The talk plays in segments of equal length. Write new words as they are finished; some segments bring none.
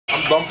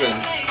I'm bumping.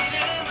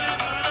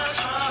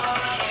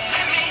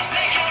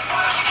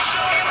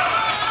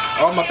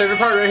 Oh, my favorite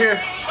part right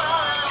here.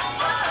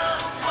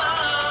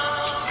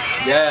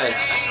 Yes.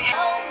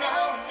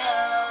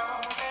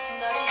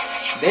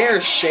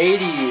 They're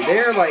shady.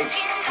 They're like,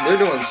 they're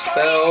doing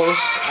spells.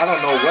 I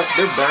don't know what.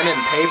 They're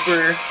burning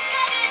paper.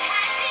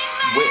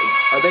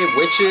 Are they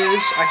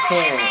witches? I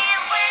can't.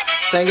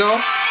 Tango?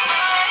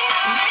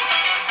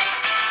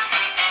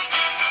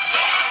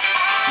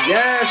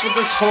 Yes, with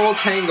this whole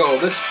tango.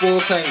 This full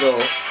tango.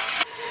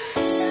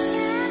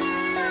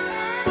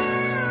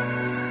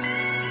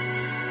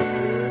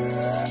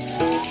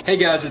 Hey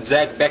guys, it's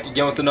Zach back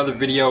again with another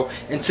video,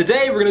 and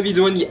today we're going to be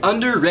doing the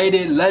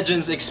underrated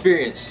legends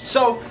experience.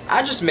 So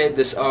I just made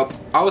this up.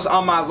 I was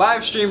on my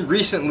live stream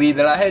recently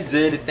that I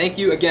did. Thank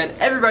you again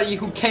everybody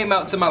who came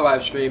out to my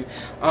live stream.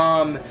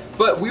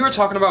 But we were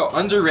talking about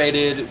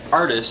underrated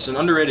artists and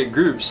underrated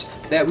groups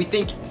that we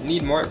think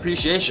need more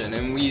appreciation,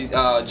 and we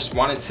just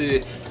wanted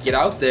to get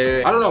out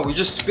there. I don't know, we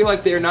just feel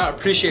like they're not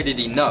appreciated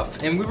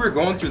enough, and we were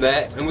going through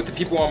that, and with the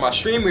people on my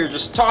stream we were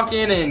just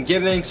talking and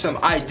giving some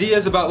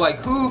ideas about like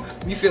who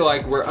we feel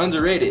like were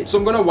underrated. So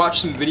I'm gonna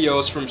watch some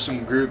videos from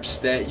some groups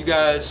that you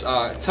guys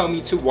tell me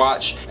to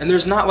watch, and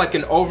there's not like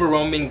an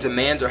overwhelming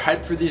demand or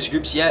hype for these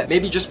groups yet.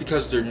 Maybe just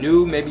because they're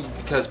new, maybe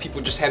because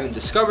people just haven't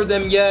discovered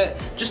them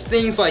yet, just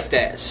things like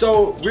that.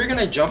 So we're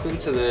gonna jump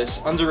into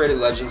this underrated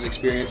legends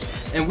experience,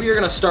 and we are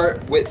gonna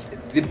start with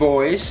the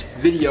Boyz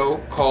video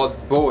called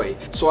Boy.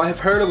 So I have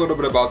heard a little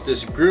bit about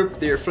this group.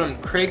 They're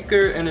from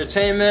Cracker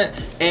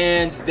Entertainment,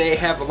 and they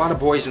have a lot of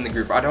boys in the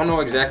group. I don't know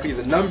exactly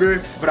the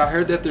number, but I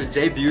heard that their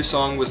debut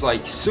song was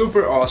like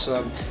super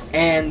awesome,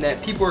 and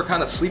that people are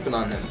kind of sleeping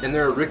on them. And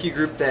they're a rookie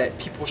group that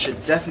people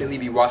should definitely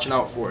be watching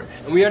out for.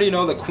 And we already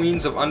know the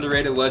queens of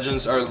underrated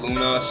legends are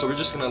Luna, so we're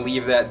just gonna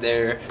leave that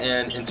there.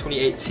 And in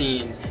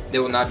 2018, they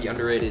will not be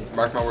underrated,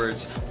 mark my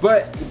words.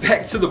 But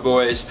back to the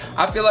Boyz.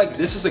 I feel like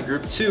this is a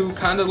group too,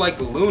 kind of like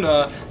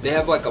Luna. They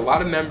have like a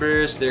lot of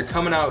members, they're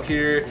coming out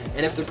here,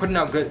 and if they're putting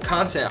out good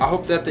content, I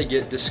hope that they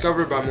get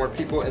discovered by more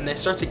people and they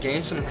start to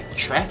gain some like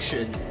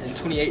traction in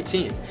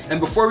 2018. And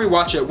before we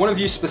watch it, one of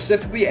you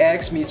specifically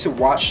asked me to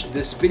watch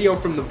this video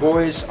from the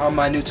Boyz on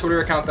my new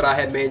Twitter account that I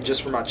had made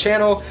just for my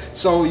channel,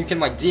 so you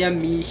can like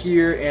DM me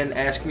here and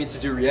ask me to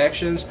do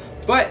reactions.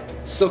 But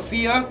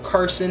Sophia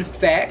Carson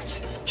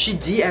Fact, she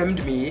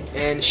DM'd me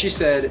and she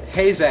said,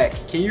 "Hey Zach,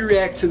 can you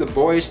react to the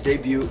Boyz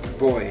debut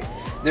Boy?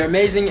 They're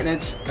amazing, and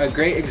it's a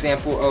great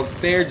example of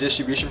fair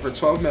distribution for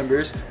 12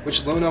 members,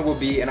 which Luna will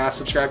be, and I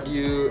subscribe to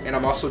you, and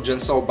I'm also Gen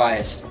Soul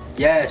biased."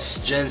 Yes,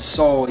 Gen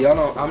Soul. Y'all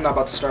know I'm not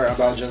about to start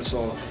about Gen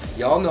Soul.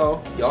 Y'all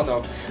know.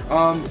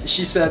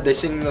 She said they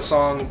sing the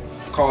song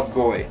called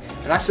Boy.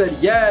 And I said,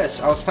 yes,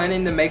 I was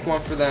planning to make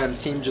one for them,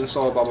 Team Gen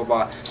Soul, blah, blah,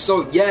 blah.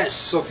 So yes,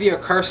 Sophia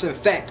Carson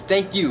Fact,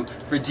 thank you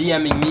for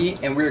DMing me,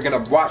 and we're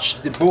gonna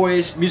watch the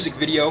Boyz music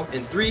video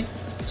in 3,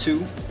 2,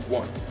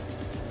 1.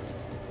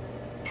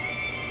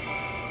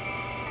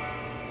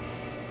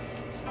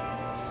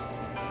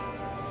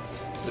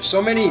 There's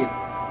so many.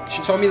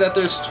 She told me that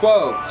there's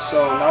 12,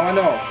 so now I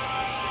know.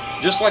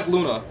 Just like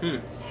Luna.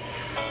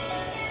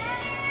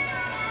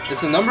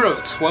 It's a number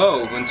of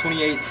 12 in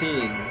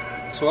 2018.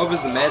 12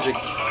 is the magic.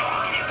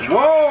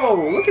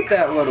 Whoa! Look at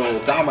that little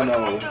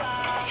domino.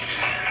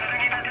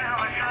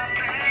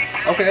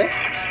 Okay.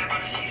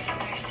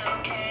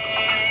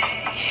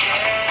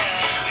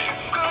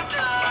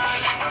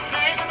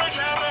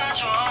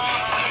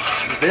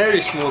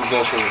 Very smooth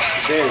vocals.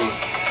 Very.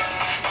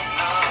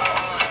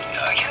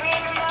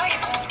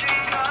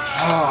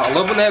 Oh, I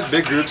love when they have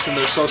big groups and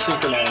they're so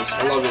synchronized.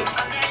 I love it.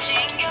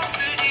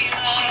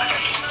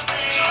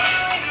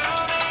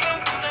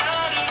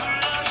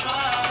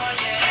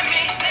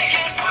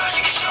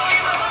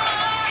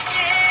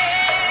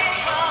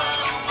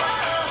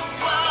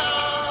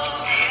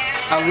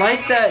 I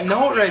like that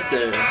note right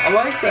there. I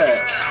like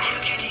that.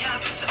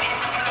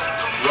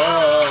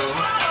 Whoa.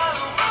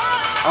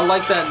 I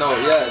like that note,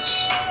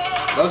 yes.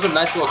 That was a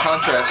nice little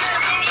contrast.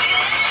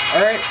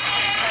 Alright.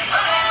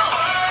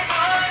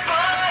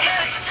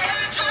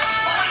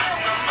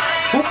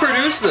 Who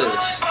produced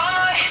this?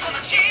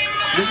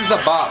 This is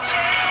a bop.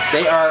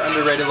 They are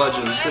underrated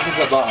legends. This is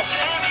a bop.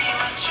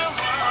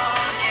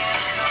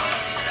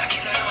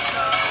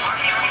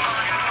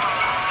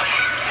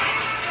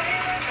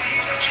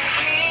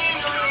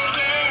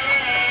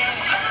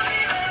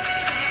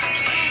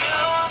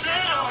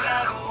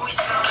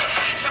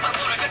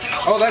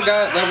 Oh, that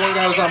one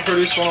guy was on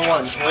Produce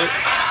 101, right?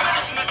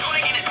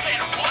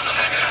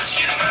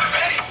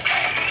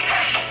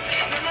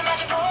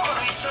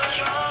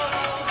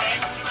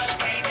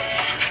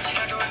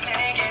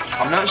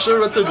 I'm not sure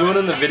what they're doing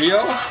in the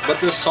video,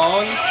 but this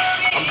song,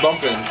 I'm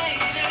bumping.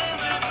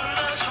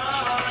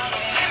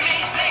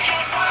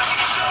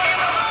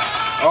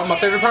 Oh, my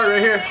favorite part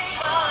right here.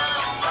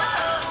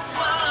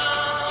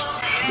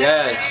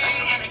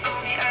 Yes.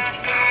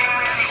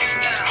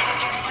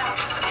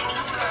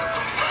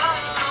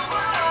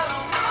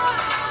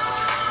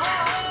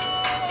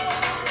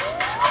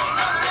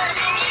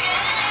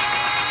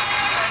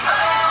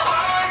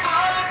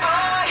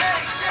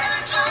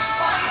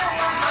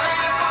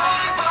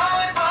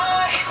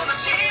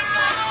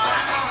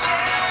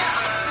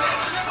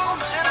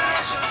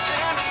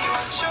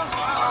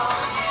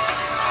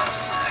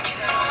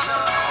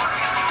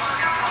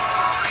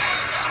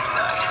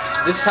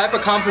 This type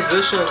of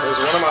composition is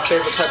one of my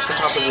favorite types of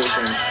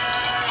composition.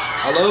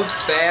 I love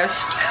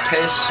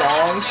fast-paced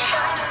songs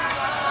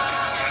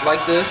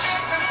like this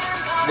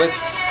with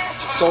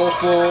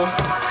soulful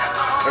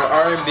or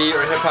R&B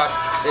or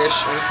hip-hop-ish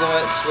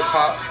influence with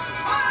pop.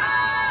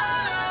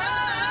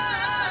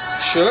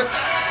 Shook.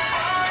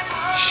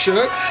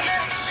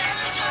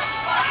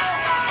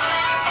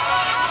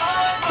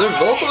 Their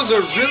vocals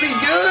are really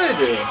good.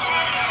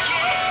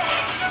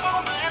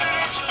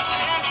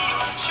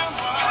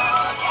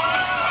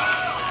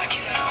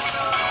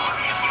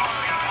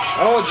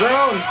 Oh, a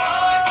drone.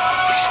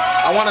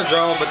 I want a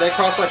drone, but they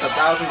cost like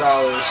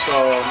 $1,000,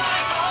 so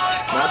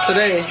not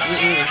today.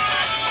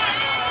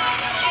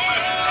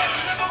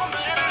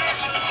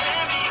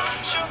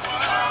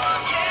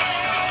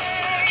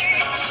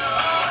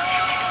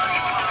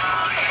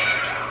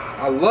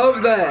 I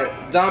love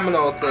that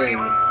domino thing.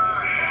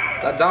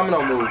 That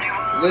domino move.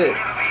 Lit.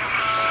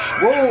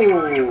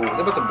 Whoa!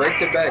 They're about to break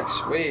their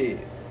backs. Wait.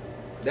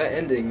 That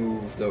ending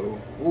move, though.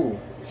 Ooh.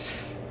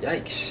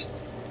 Yikes.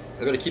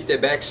 They're gonna keep their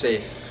backs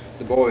safe.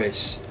 The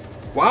Boyz.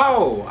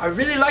 Wow! I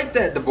really like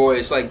that, the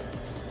Boyz. Like,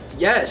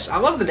 yes. I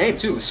love the name,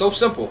 too. So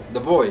simple.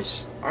 The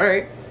Boyz.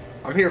 Alright.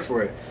 I'm here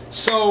for it.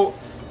 So,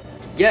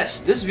 yes.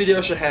 This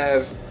video should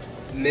have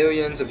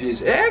millions of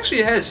views. It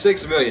actually has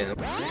 6 million.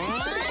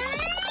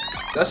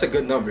 That's a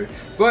good number.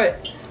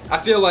 But I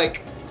feel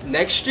like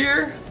next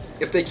year,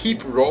 if they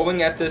keep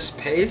rolling at this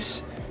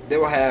pace, they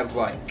will have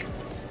like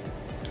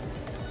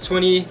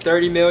 20,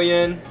 30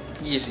 million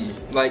easy.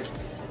 Like,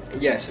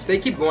 yes, if they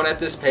keep going at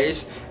this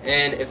pace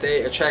and if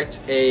they attract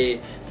a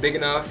big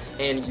enough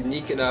and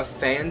unique enough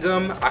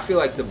fandom, I feel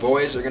like the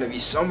Boyz are going to be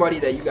somebody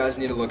that you guys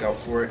need to look out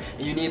for,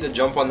 and you need to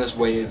jump on this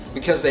wave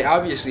because they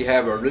obviously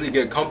have a really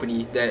good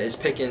company that is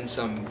picking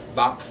some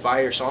bop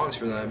fire songs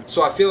for them.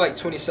 So I feel like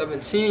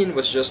 2017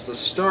 was just the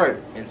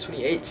start, and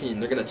 2018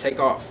 they're going to take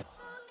off.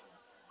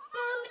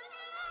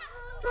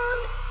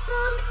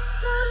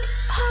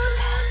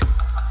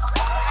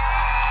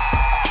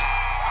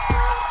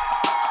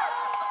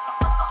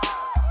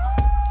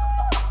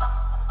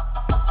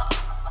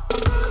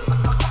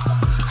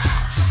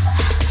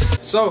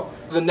 So,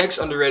 the next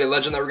underrated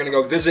legend that we're gonna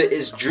go visit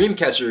is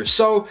Dreamcatcher.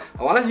 So,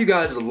 a lot of you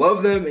guys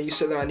love them and you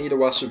said that I need to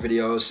watch their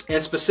videos.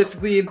 And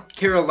specifically,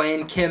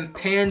 Caroline, Kim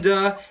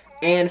Panda,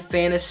 and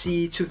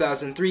Fantasy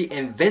 2003,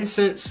 and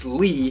Vincent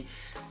Lee.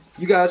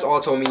 You guys all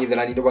told me that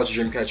I need to watch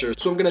Dreamcatcher.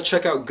 So I'm gonna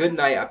check out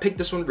Goodnight. I picked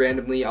this one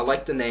randomly. I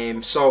like the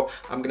name, so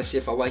I'm gonna see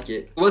if I like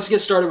it. Let's get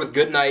started with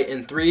Goodnight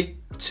in 3,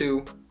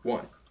 2,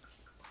 1.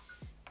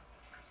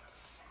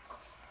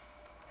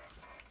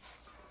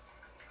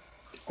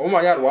 Oh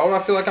my god, why do I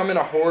feel like I'm in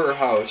a horror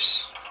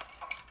house?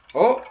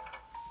 Oh!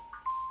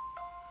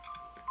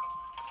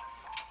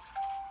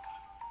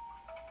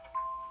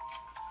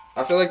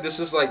 I feel like this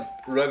is like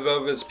Red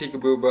Velvet's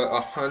Peekaboo, but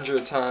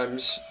 100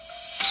 times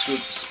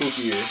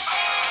spookier.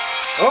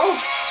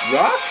 Oh! It's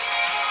rock?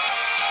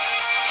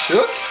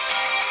 Shook?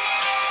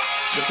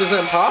 This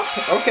isn't pop?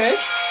 Okay.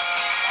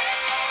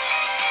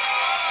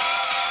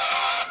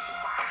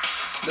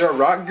 They're a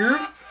rock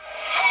group?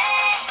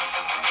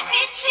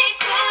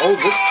 Oh,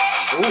 look.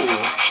 Ooh.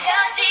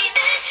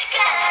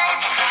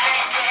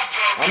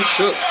 I'm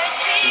shook.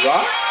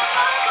 Rock?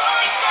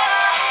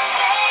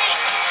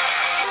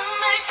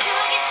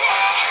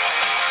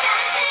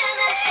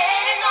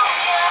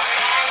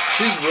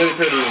 She's really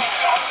pretty.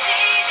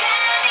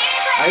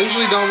 I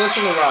usually don't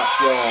listen to rock,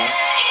 y'all.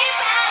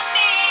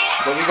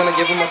 But we're gonna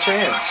give them a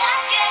chance.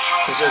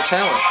 Because they're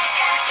talent.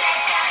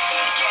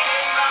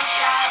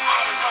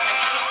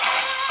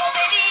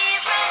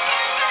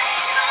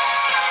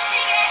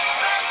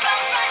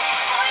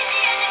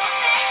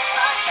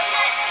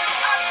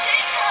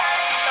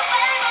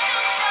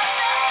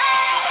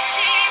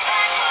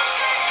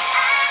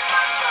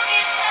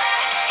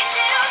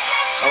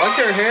 I like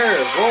her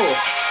hair. Whoa.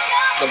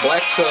 The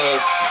black to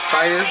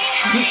fire.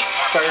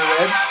 Fire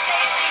red.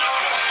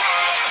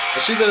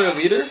 Is she the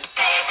leader?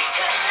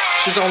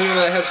 She's the only one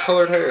that has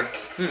colored hair.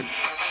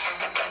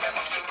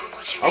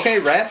 Okay,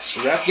 rap.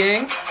 Rap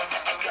gang.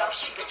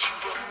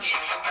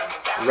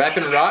 Rap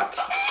and rock.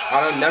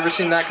 I've never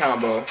seen that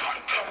combo.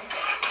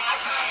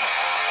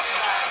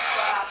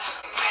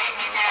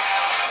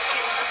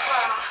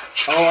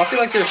 Oh, I feel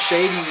like they're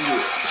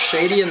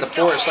shady in the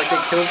forest, like they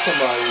killed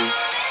somebody.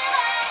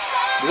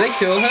 Did they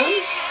kill him?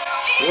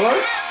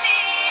 What?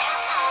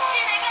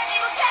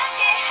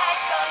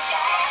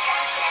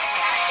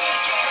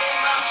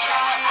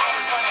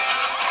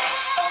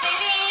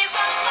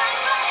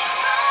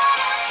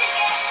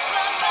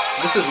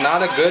 This is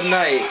not a good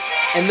night.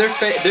 And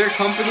their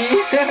company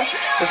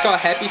is called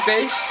Happy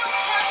Face.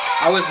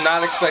 I was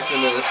not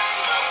expecting this.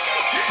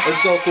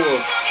 It's so cool.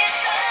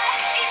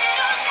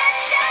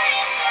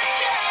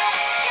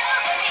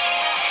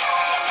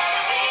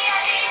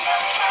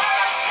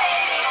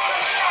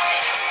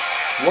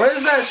 What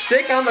is that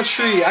stick on the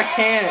tree? I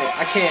can't.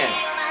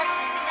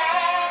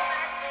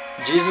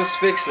 Jesus,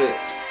 fix it.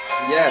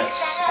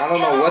 Yes. I don't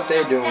know what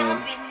they're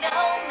doing.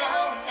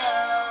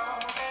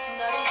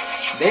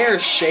 They're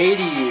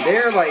shady.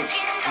 They're like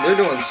They're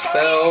doing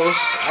spells.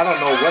 I don't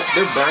know what.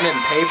 They're burning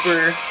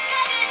paper.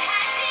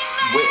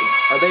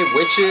 Are they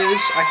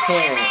witches? I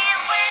can't.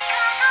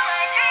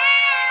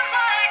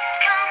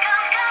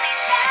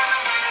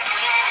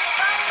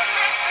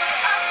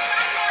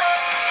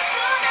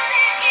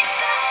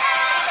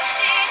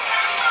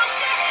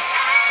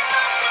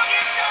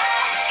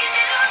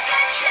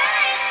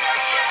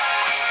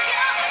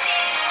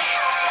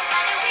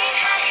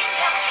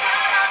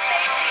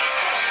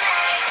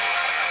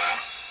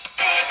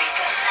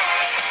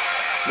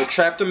 They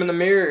trapped him in the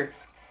mirror.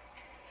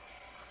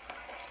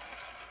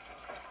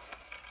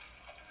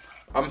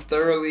 I'm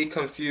thoroughly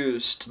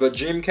confused. But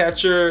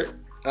Dreamcatcher,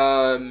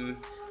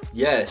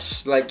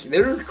 yes, like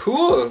they're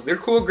cool. They're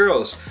cool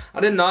girls.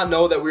 I did not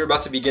know that we were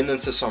about to be getting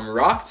into some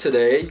rock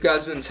today. You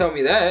guys didn't tell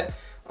me that.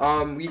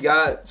 We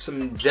got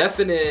some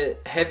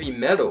definite heavy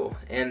metal,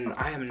 and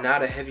I am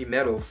not a heavy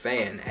metal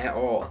fan at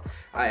all.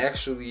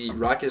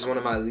 Rock is one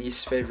of my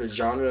least favorite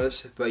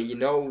genres, but you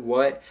know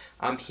what?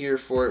 I'm here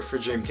for it for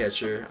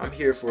Dreamcatcher. I'm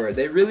here for it.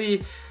 They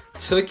really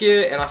took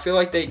it, and I feel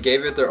like they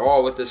gave it their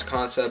all with this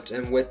concept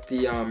and with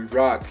the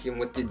rock and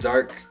with the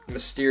dark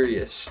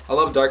mysterious. I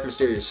love dark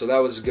mysterious, so that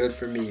was good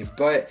for me.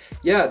 But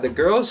yeah, the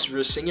girls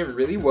were singing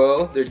really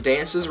well. Their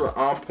dances were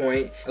on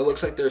point. It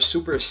looks like they're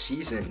super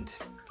seasoned,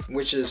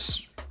 which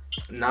is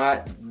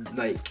not,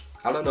 like,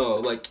 I don't know,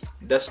 like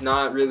that's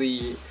not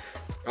really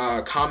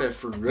common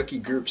for rookie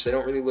groups. They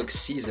don't really look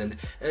seasoned.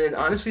 And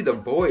honestly, the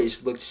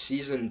boys looked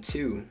seasoned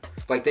too.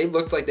 Like they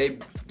looked like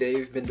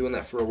they've been doing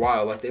that for a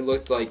while. Like they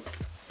looked like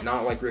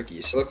not like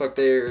rookies. They looked like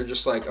they're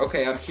just like,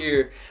 okay, I'm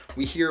here.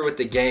 We here with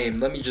the game.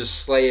 Let me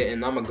just slay it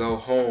and I'm gonna go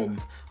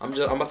home. I'm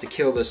about to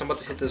kill this. I'm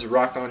about to hit this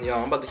rock on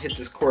y'all. I'm about to hit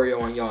this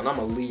choreo on y'all, and I'm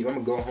gonna leave. I'm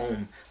gonna go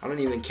home. I don't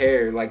even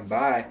care. Like,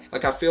 bye.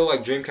 Like, I feel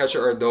like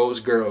Dreamcatcher are those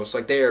girls.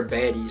 Like, they are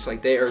baddies.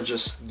 Like, they are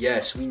just,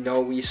 yes, we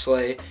know we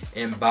slay,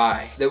 and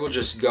bye. They will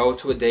just go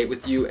to a date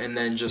with you and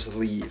then just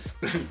leave.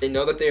 They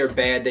know that they are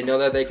bad. They know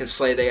that they can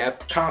slay. They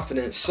have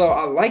confidence. So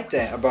I like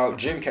that about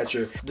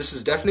Dreamcatcher. This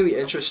is definitely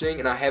interesting,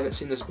 and I haven't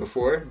seen this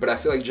before, but I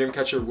feel like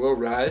Dreamcatcher will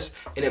rise,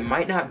 and it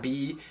might not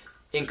be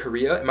in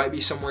Korea. It might be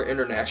somewhere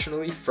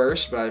internationally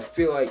first, but I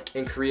feel like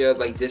in Korea,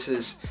 like, this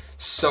is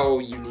so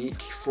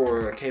unique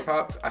for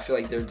K-pop. I feel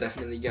like they're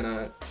definitely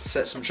gonna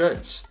set some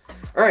trends.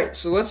 Alright,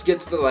 so let's get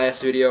to the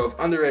last video of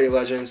Underrated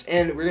Legends,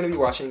 and we're gonna be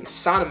watching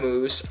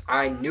Sonamoo's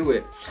I Knew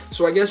It.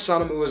 So I guess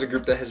Sonamoo is a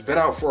group that has been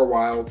out for a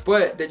while,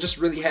 but they just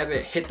really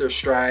haven't hit their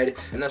stride,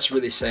 and that's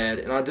really sad.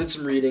 And I did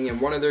some reading,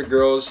 and one of their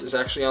girls is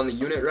actually on the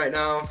unit right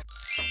now.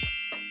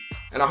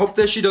 And I hope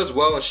that she does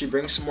well and she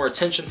brings some more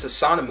attention to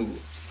Sonamoo,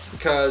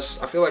 because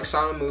I feel like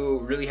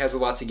Sonamoo really has a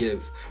lot to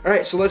give.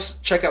 Alright, so let's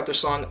check out their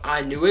song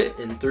I Knew It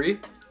in 3,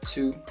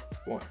 2,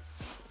 1.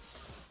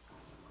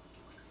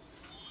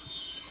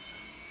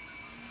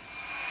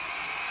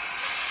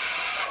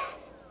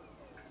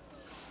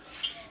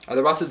 Are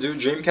they about to do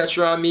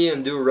Dreamcatcher on me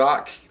and do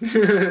rock?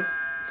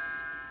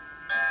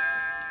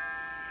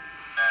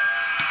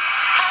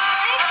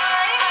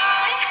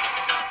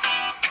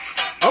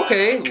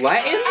 Okay,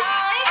 Latin?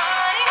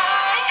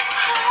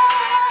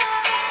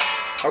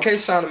 Okay,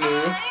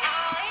 Sonamoo.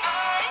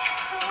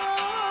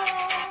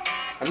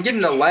 I'm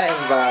getting a Latin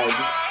vibe,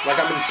 like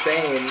I'm in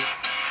Spain.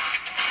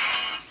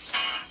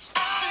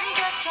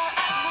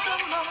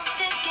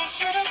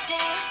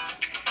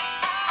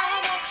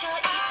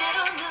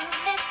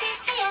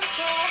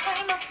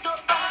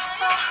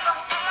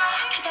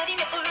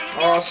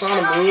 Oh,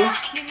 Sonamoo.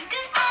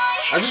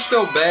 I just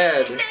feel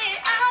bad.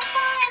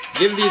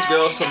 Give these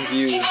girls some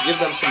views. Give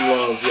them some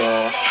love,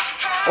 y'all.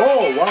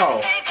 Oh,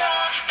 wow.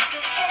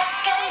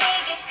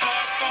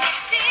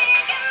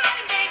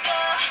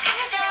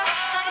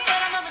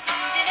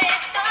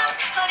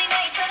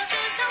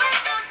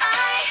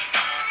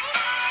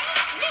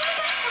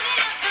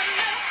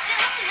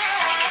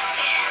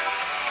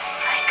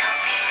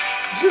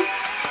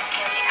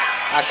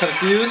 I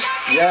confused?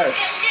 Yes.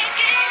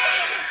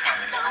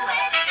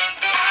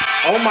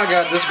 Oh my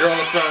god, this girl in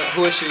the front.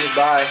 Who is she?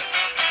 Bye.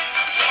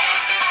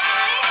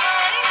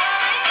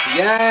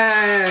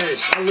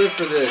 Yes! I live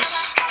for this.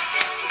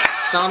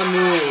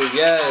 Sonamoo,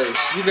 yes.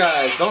 You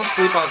guys, don't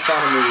sleep on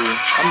Sonamoo.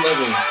 I'm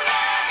living.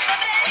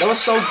 That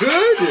was so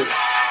good!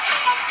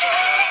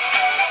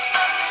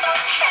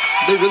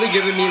 They're really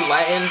giving me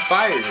Latin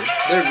fire.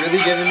 They're really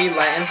giving me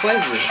Latin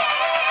flavor.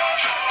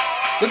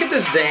 Look at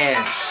this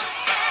dance.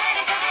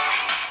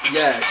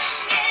 Yes.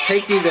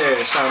 Take me there,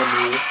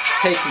 Sonamoo.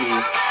 Take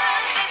me.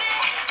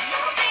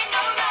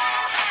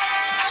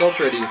 So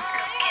pretty.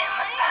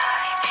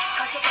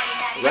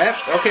 Rap?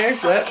 Okay,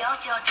 rap.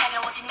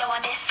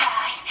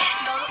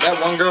 That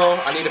one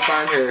girl, I need to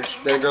find her.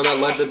 That girl that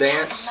led the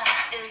dance.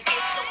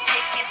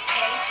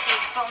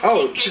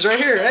 Oh, she's right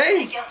here.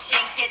 Hey!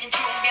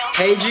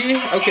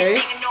 Paigey, okay.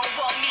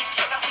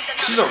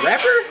 She's a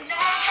rapper?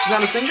 She's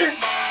not a singer?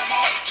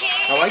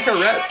 I like her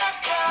rap.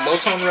 Low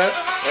tone rap.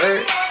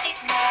 Alright.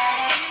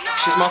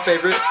 She's my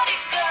favorite.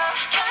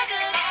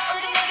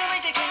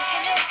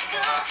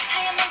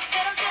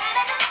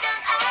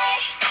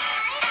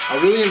 I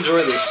really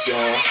enjoy this,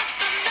 y'all.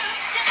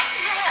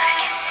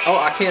 Oh,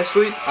 I can't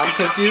sleep. I'm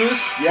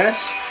confused.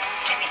 Yes.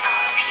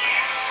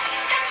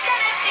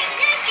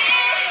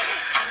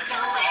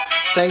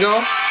 Tango.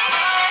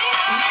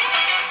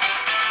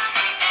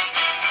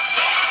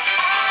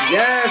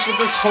 Yes, with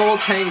this whole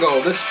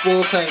tango, this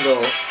full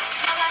tango.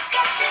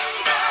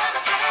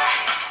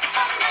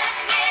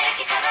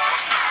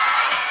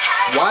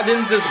 Why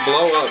didn't this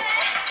blow up?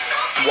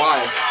 Why?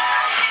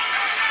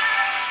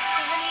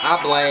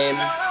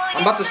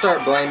 I'm about to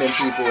start blaming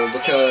people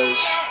because,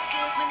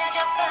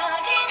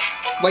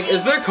 like,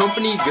 is their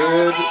company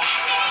good?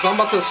 So I'm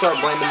about to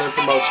start blaming their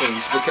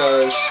promotions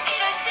because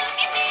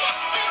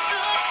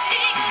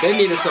they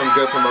needed some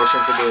good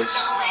promotion for this.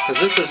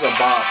 Because this is a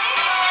bop.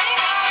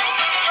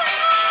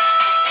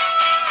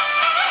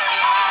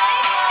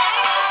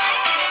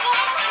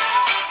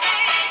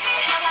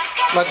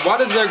 Like, why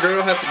does their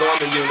girl have to go on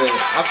the unit?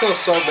 I feel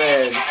so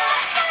bad.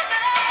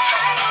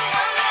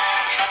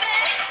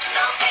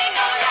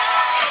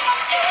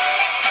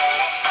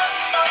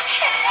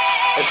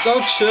 It's so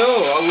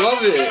chill. I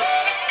love it.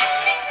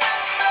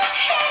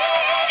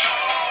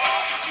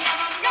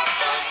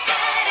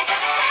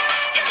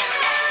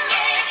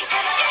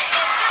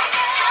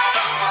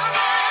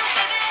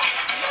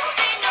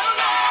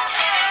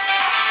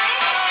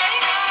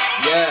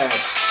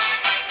 Yes.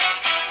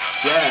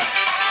 Yeah.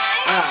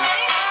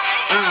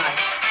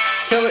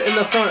 Kill it in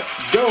the front.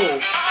 Go.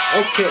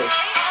 Okay.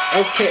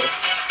 Okay.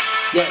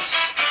 Yes.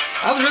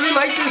 I really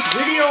like this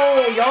video,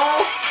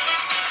 y'all.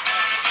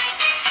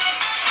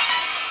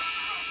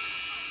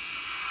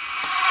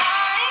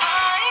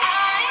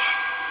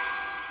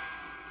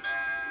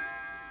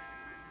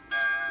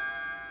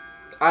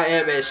 I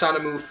am a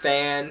Sonamoo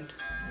fan.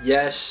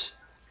 Yes.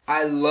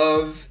 I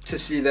love to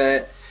see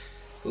that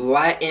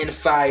Latin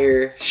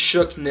fire,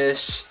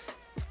 shookness,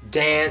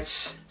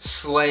 dance,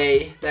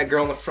 slay. That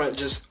girl in the front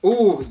just,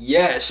 ooh,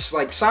 yes.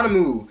 Like,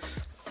 Sonamoo.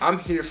 I'm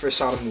here for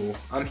Sonamoo.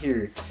 I'm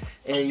here.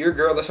 And your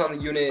girl that's on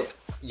the unit,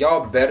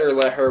 y'all better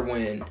let her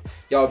win.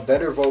 Y'all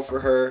better vote for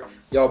her.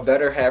 Y'all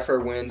better have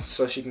her win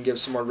so she can give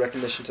some more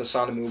recognition to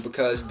Sonamoo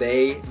because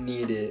they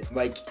need it.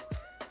 Like,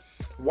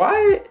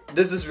 why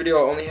does this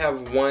video only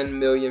have 1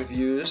 million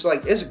views?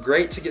 Like, it's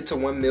great to get to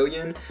 1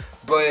 million,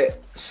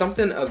 but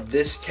something of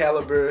this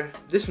caliber,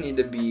 this need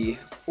to be,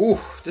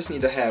 this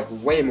need to have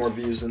way more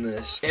views than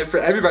this. And for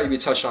everybody we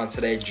touched on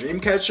today,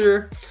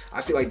 Dreamcatcher,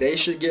 I feel like they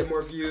should get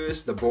more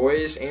views. The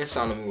Boyz and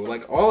Sonamoo,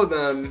 like all of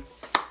them,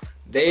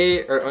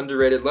 they are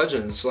underrated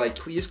legends. Like,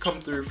 please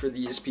come through for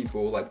these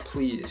people. Like,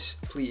 please,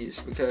 please,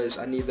 because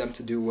I need them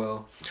to do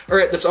well.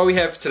 Alright, that's all we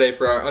have for today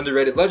for our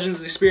underrated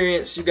legends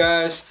experience, you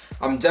guys.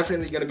 I'm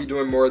definitely going to be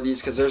doing more of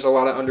these because there's a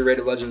lot of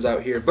underrated legends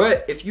out here.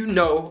 But if you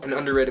know an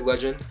underrated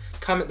legend,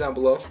 comment down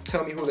below.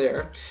 Tell me who they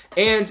are.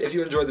 And if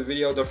you enjoyed the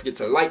video, don't forget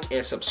to like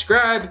and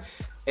subscribe.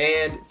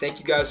 And thank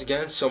you guys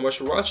again so much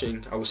for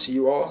watching. I will see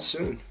you all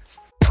soon.